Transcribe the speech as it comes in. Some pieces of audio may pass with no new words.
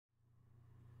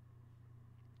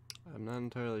I'm not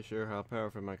entirely sure how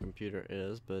powerful my computer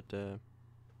is, but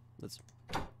let's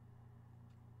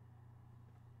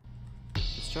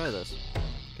try this.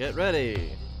 Get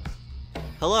ready.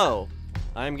 Hello,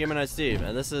 I'm Gamer Knight Steve,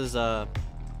 and this is I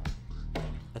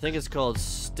think it's called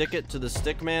Stick It to the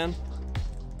Stickman.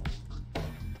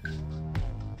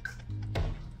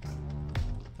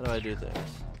 How do I do things?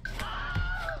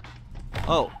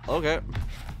 Oh, okay.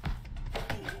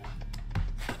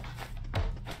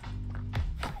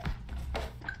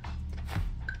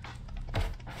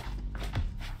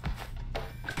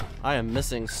 I am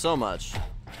missing so much.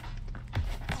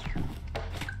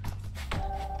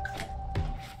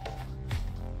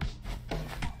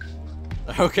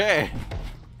 Okay.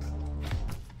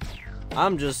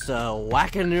 I'm just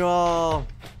whacking you all.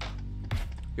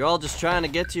 You're all just trying to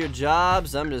get to your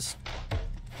jobs. I'm just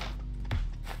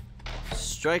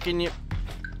striking you.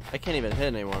 I can't even hit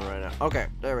anyone right now. Okay,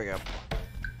 there we go.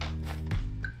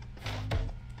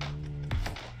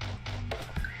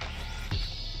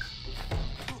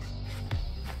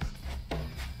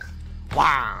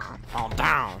 Wow! Oh,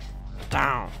 down,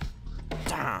 down,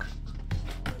 down.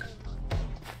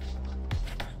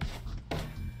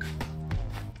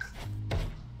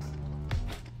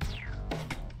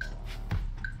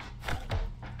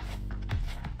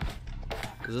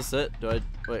 Is this it? Do I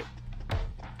wait?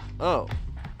 Oh.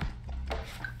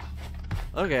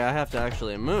 Okay, I have to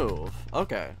actually move.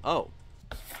 Okay. Oh.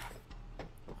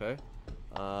 Okay.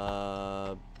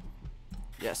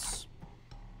 Yes.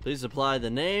 Please supply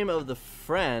the name of the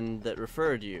friend that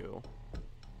referred you.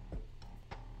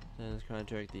 In this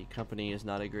contract, the company is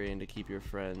not agreeing to keep your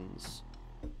friend's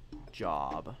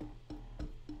job.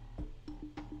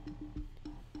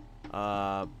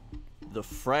 The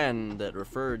friend that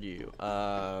referred you.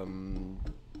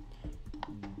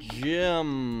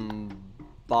 Jim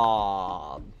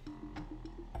Bob.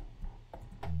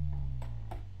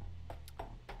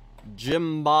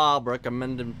 Jim Bob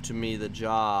recommended to me the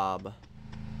job.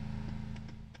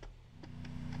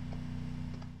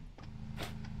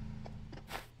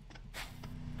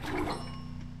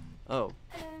 Oh.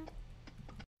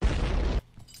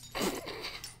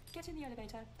 Get in the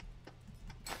elevator.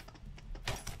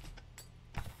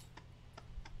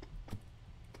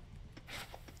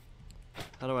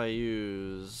 How do I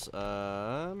use, do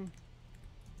I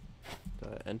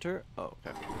enter? Oh,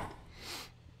 okay.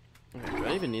 Okay, do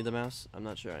I even need the mouse? I'm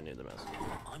not sure I need the mouse.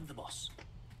 I'm the boss.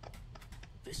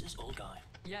 This is Old Guy.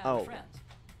 Yeah, Oh. we're friends.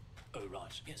 Oh,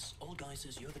 right. Yes, Old Guy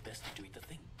says you're the best at doing the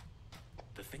thing.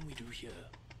 The thing we do here.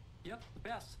 Yep, the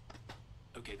best.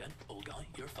 Okay then, Old Guy,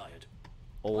 you're fired.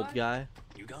 Old What? guy?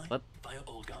 New Guy? What? Fire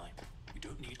Old Guy. We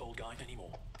don't need Old Guy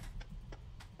anymore.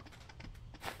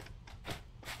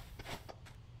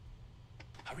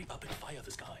 Hurry up and fire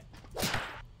this guy. Oh,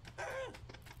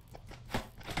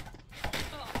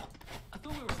 I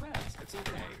thought we were friends. It's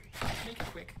okay. Make it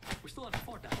quick. We're still on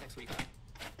Fortnite next week,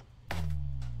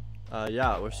 right?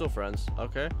 Yeah, we're still friends.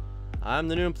 Okay. I'm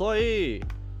the new employee.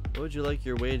 What would you like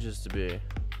your wages to be?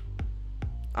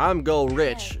 I'm go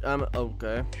rich. I'm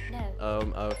okay.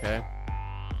 No. Okay.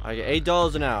 I get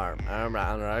 $8 an hour.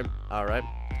 Alright.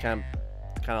 Kind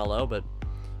of low, but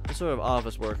what sort of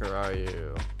office worker are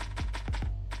you?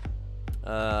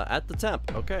 At the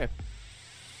temp. Okay.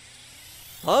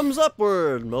 Thumbs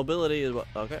upward. Mobility is what?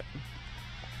 Okay.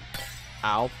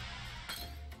 Ow.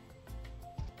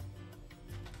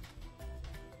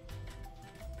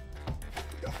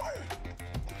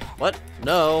 What?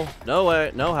 No. No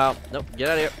way. No how. Nope. Get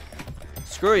out of here.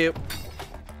 Screw you.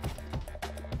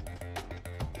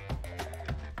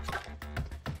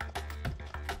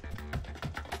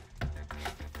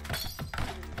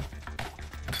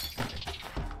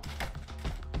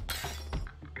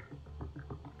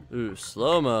 Ooh,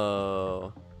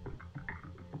 slow-mo.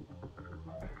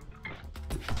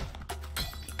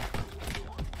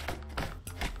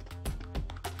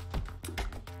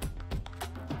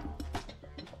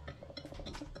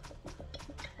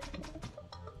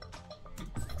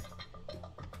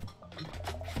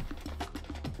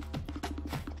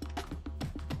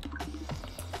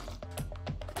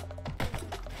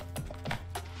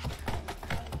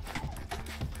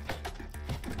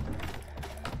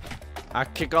 I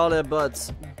kick all their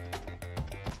butts.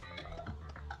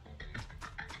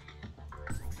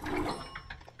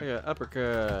 I got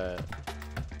uppercut.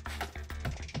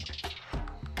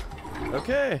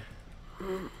 Okay.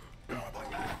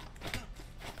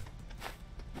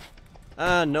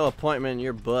 No appointment in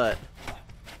your butt.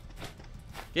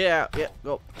 Get out. Yeah,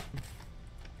 go.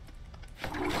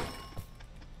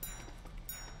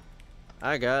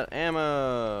 I got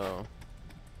ammo.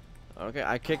 Okay,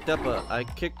 I kicked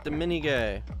the mini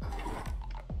guy.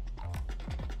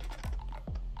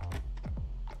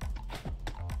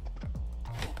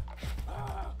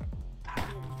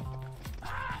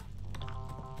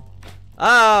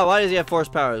 Ah, why does he have force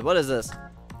powers? What is this?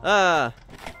 Ah.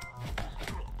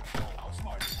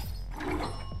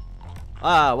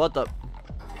 Ah, what the?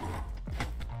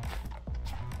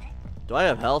 Do I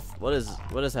have health? What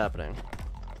is happening?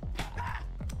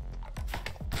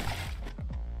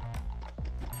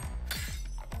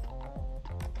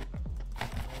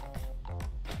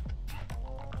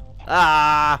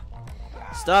 Ah!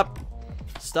 Stop!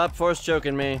 Stop force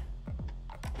choking me.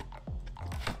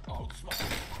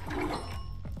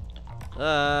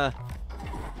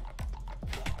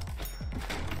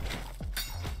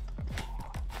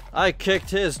 I kicked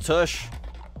his tush.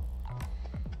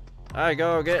 I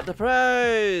go get the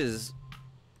prize.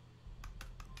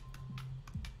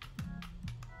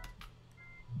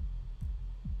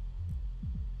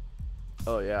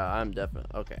 Oh yeah, I'm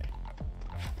definitely okay.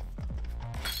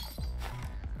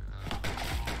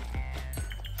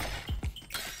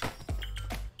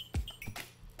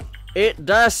 Eat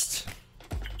dust.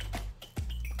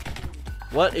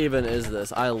 What even is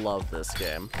this? I love this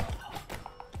game.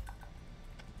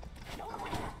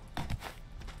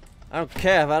 I don't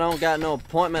care if I don't got no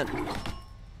appointment.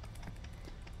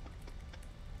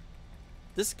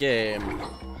 This game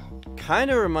kind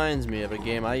of reminds me of a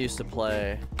game I used to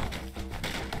play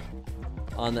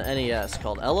on the NES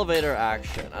called Elevator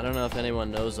Action. I don't know if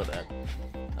anyone knows of it.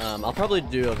 I'll probably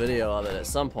do a video of it at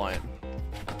some point,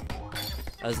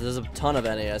 as there's a ton of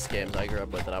NES games I grew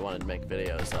up with that I wanted to make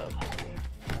videos of.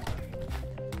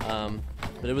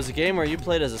 But it was a game where you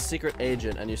played as a secret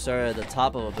agent and you started at the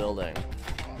top of a building.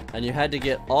 And you had to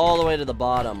get all the way to the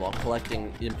bottom while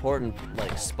collecting important,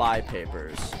 like, spy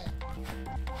papers.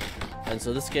 And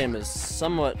so this game is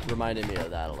somewhat reminding me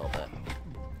of that a little bit.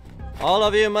 All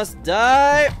of you must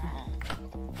die!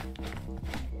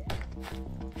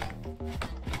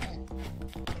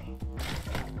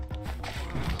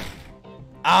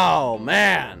 Oh,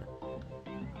 man!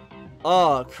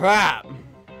 Oh, crap!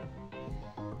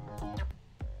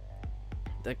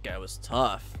 That guy was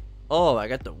tough. Oh, I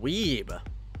got the weeb.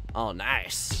 Oh,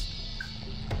 nice.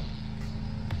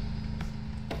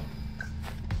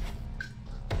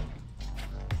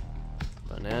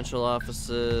 Financial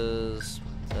offices.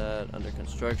 That under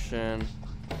construction.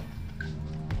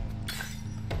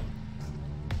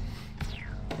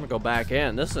 I'm gonna go back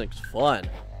in. This looks fun.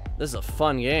 This is a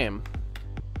fun game.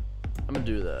 I'm gonna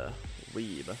do the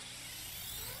weeb.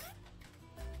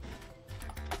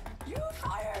 You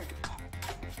fired.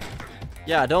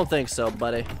 Yeah, I don't think so,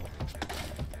 buddy.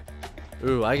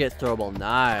 Ooh, I get throwable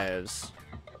knives.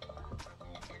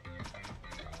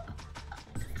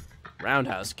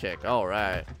 Roundhouse kick,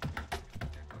 alright.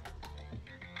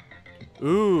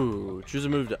 Ooh, choose a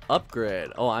move to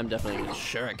upgrade. Oh, I'm definitely getting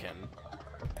shuriken.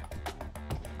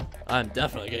 I'm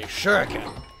definitely getting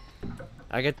shuriken.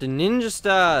 I get the ninja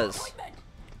stars.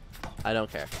 I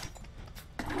don't care.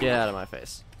 Get out of my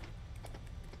face.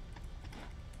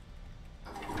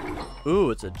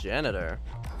 Ooh, it's a janitor.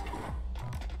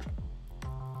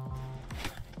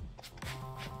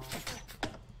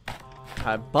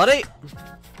 Hi, buddy.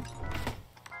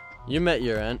 You met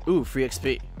your end. Ooh, free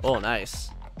XP. Oh,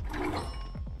 nice.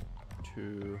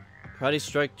 To karate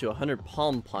strike to 100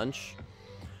 palm punch.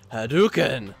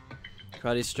 Hadouken.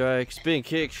 Karate strike, spin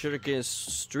kick, shuriken,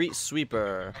 street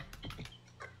sweeper.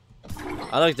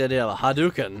 I like the idea of a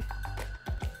Hadouken.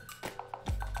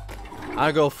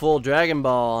 I go full Dragon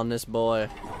Ball on this boy.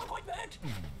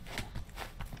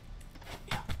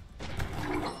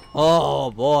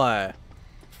 Oh boy.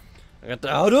 I got the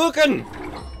Hadouken!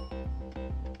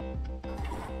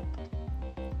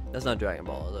 That's not Dragon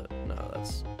Ball, is it? No,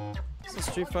 that's... Is it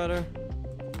Street Fighter?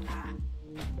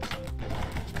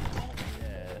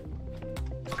 Yeah.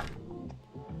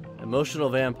 Emotional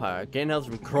Vampire. Gain health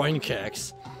from groin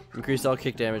kicks. Increase all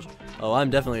kick damage. Oh,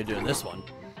 I'm definitely doing this one.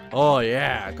 Oh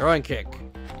yeah, groin kick.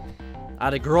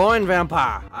 Out of groin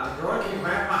vampire. Out of groin kick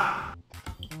vampire.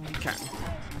 Okay.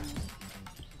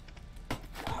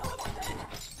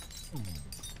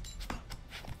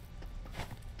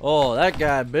 Oh, that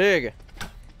guy big.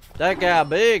 That guy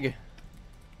big.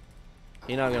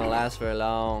 He not gonna last very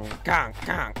long. Kong,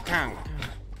 kong, kong.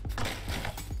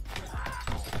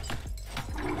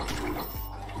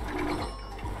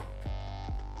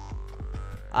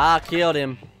 I killed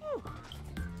him.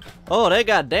 Oh, they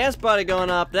got dance party going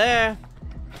up there.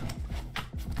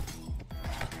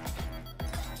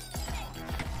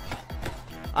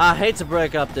 I hate to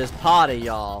break up this party,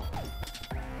 y'all.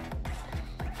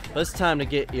 But it's time to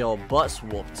get your butts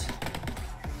whooped.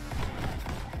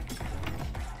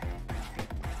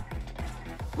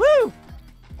 Woo!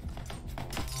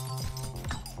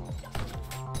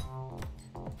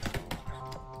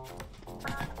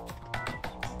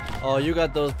 Oh, you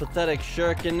got those pathetic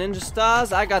shuriken ninja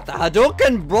stars? I got the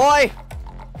Hadouken, boy!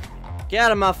 Get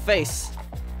out of my face.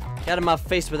 Get out of my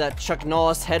face with that Chuck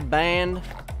Norris headband.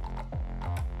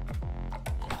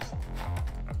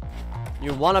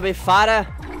 You wannabe fighter?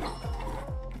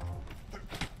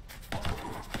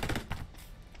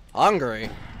 Hungry?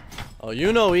 Oh,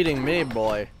 you know eating me,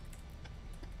 boy.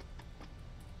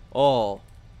 Oh.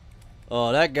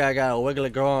 Oh, that guy got a wiggly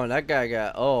groin. That guy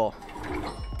got, oh.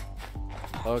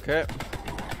 Okay.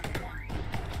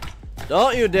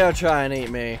 Don't you dare try and eat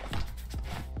me.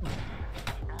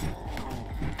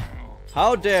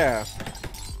 How dare.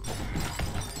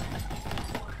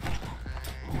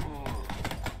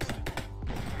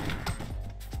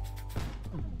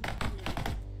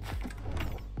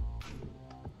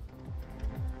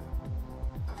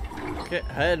 Get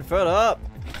head further up.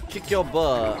 Kick your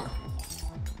butt.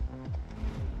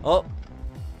 Oh,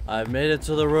 I've made it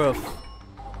to the roof.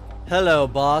 Hello,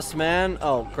 boss man.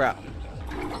 Oh, crap.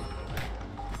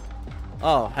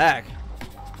 Oh, heck.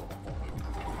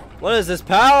 What is this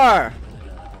power?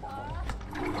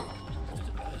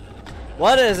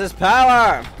 What is this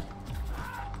power?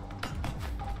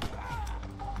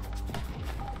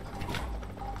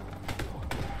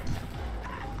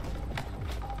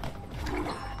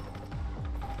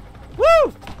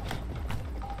 Woo!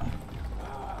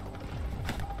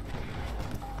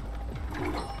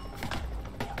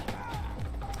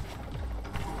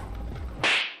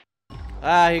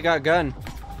 Ah, he got gun.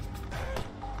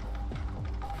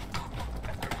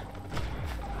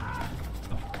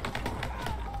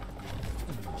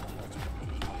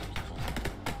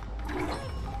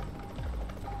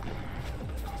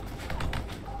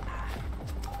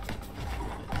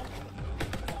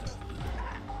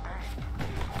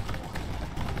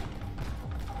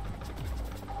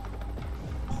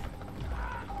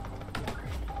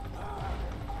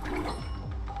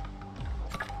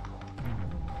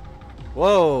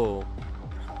 Whoa.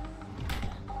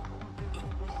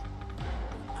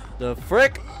 The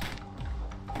frick?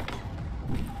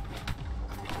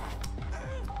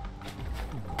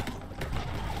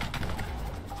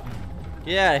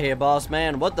 Get out of here, boss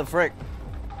man. What the frick?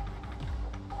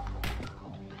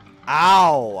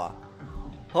 Ow.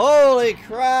 Holy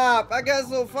crap. I got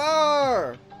so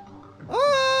far.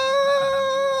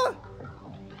 Ah!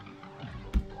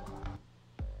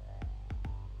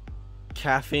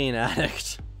 Caffeine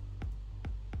addict.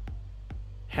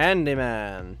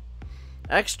 Handyman.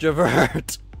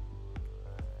 Extrovert.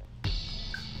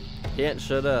 Can't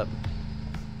shut up.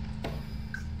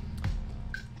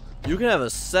 You can have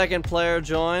a second player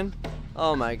join.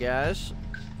 Oh my gosh.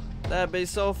 That'd be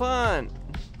so fun.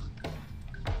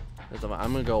 I'm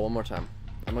gonna go one more time.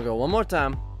 I'm gonna go one more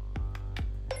time.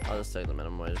 I'll just take the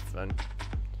minimum wage. Fine.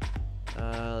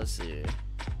 Let's see.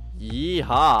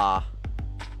 Yeehaw.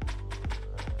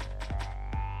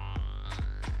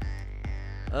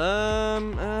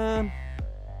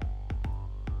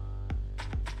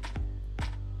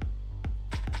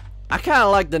 I kind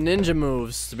of like the ninja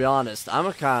moves, to be honest.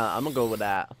 I'm gonna go with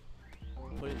that.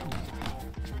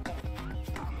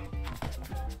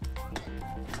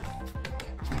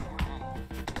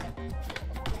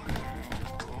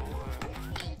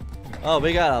 Oh,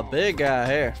 we got a big guy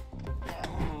here.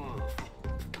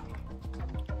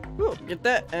 Ooh, get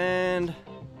that, and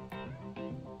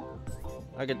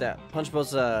I get that. Punch both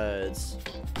sides.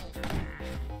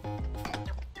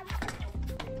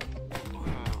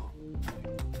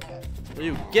 Will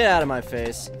you get out of my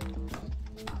face?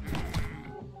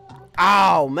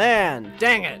 Ow, man!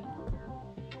 Dang it!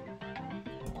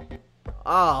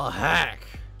 Oh, heck.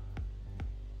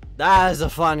 That is a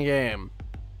fun game.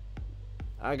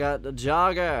 I got the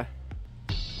jogger.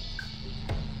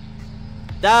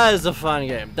 That is a fun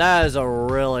game. That is a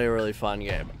really, really fun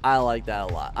game. I like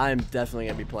that a lot. I'm definitely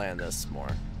going to be playing this more.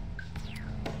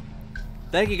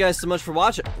 Thank you guys so much for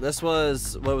watching. This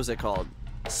was, what was it called?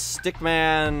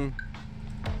 Stickman.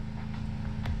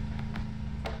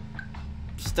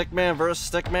 Stickman versus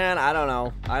Stickman? I don't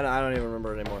know. I don't even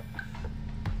remember it anymore.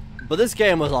 But this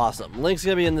game was awesome. Link's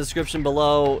going to be in the description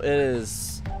below. It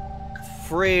is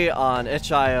free on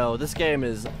itch.io. This game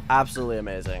is absolutely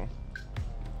amazing.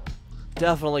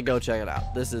 Definitely go check it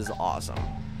out. This is awesome.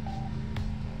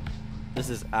 This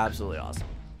is absolutely awesome.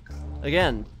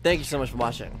 Again, thank you so much for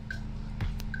watching.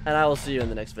 And I will see you in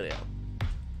the next video.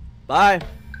 Bye!